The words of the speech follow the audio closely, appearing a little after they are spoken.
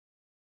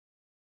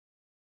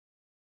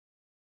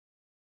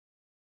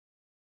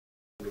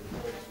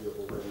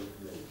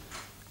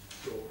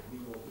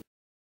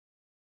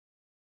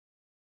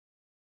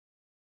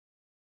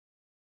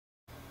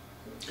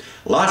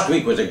Last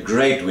week was a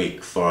great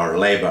week for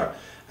Labour.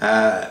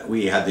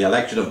 We had the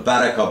election of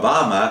Barack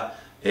Obama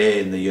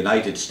in the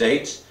United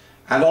States,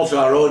 and also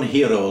our own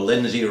hero,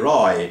 Lindsay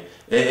Roy,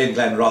 in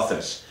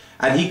Glenrothes.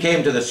 And he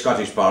came to the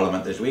Scottish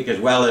Parliament this week,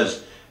 as well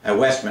as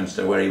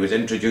Westminster, where he was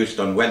introduced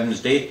on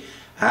Wednesday,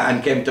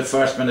 and came to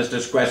First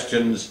Minister's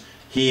questions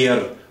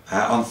here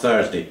on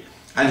Thursday.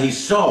 And he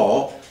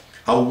saw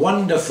a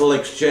wonderful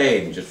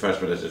exchange at First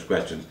Minister's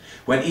questions,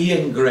 when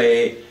Ian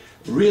Gray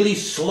really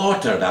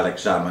slaughtered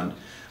Alex Salmond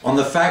on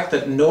the fact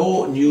that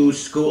no new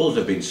schools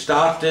have been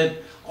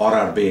started or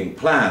are being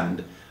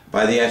planned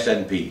by the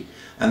SNP.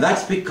 And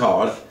that's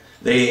because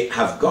they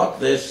have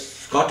got this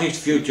Scottish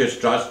Futures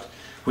Trust,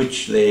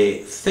 which they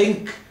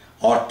think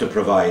ought to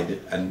provide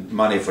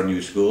money for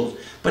new schools,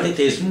 but it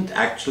isn't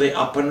actually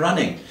up and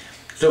running.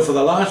 So for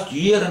the last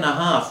year and a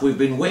half we've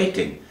been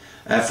waiting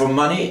for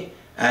money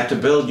to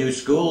build new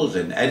schools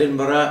in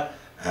Edinburgh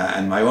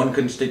and my own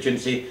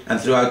constituency and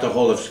throughout the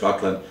whole of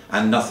Scotland,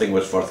 and nothing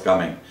was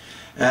forthcoming.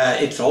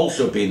 It's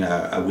also been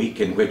a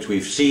week in which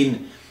we've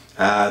seen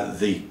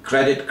the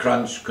credit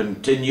crunch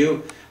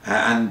continue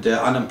and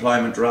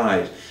unemployment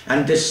rise,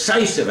 and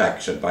decisive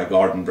action by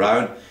Gordon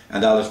Brown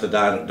and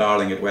Alistair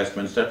Darling at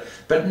Westminster,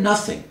 but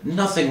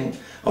nothing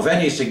of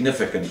any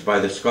significance by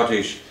the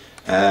Scottish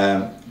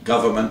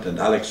government and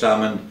Alex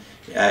Salmond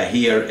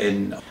here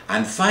in...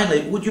 And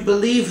finally, would you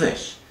believe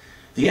this?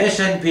 The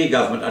SNP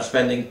government are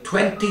spending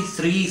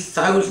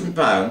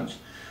 £23,000,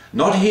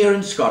 not here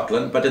in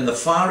Scotland, but in the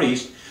Far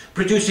East,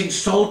 producing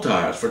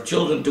saltires for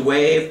children to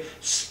wave,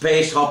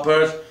 space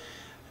hoppers,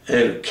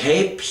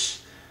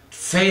 capes,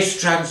 face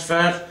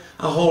transfers,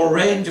 a whole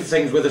range of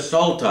things with a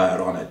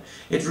saltire on it.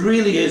 It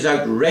really is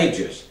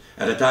outrageous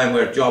at a time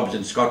where jobs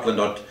in Scotland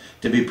ought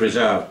to be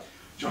preserved.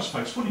 George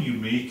Foulkes, what do you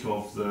make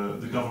of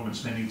the government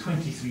spending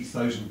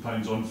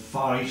 £23,000 on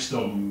 5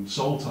 stone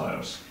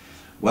saltires?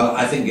 Well,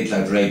 I think it's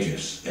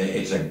outrageous.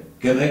 It's a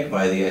gimmick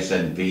by the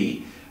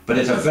SNP, but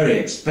it's a very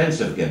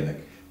expensive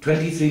gimmick.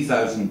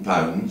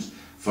 £23,000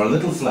 for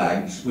little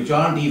flags which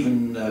aren't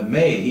even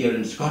made here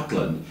in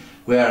Scotland,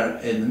 where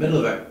in the middle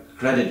of a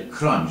credit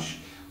crunch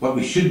what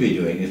we should be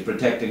doing is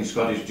protecting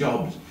Scottish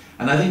jobs.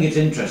 And I think it's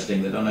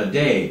interesting that on a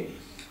day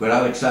where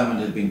Alex Salmond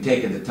has been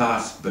taken to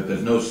task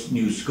because no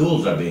new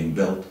schools are being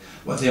built,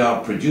 what they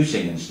are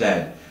producing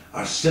instead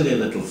are silly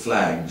little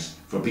flags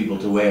for people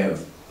to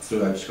wave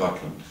throughout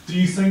Scotland. Do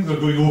you think they're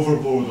going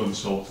overboard on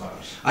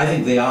saltires? I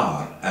think they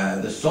are.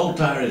 The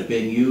saltire is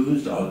being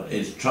used, or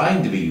is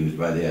trying to be used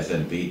by the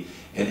SNP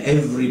in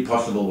every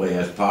possible way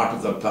as part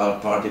of the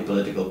party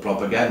political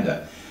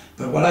propaganda.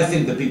 But what I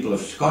think the people of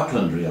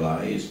Scotland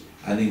realise,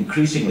 and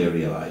increasingly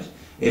realise,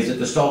 is that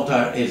the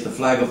saltire is the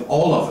flag of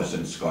all of us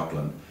in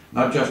Scotland,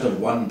 not just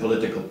of one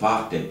political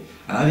party.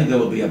 And I think there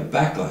will be a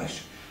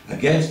backlash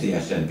against the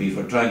SNP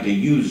for trying to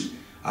use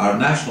our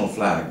national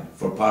flag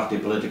for party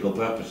political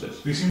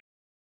purposes.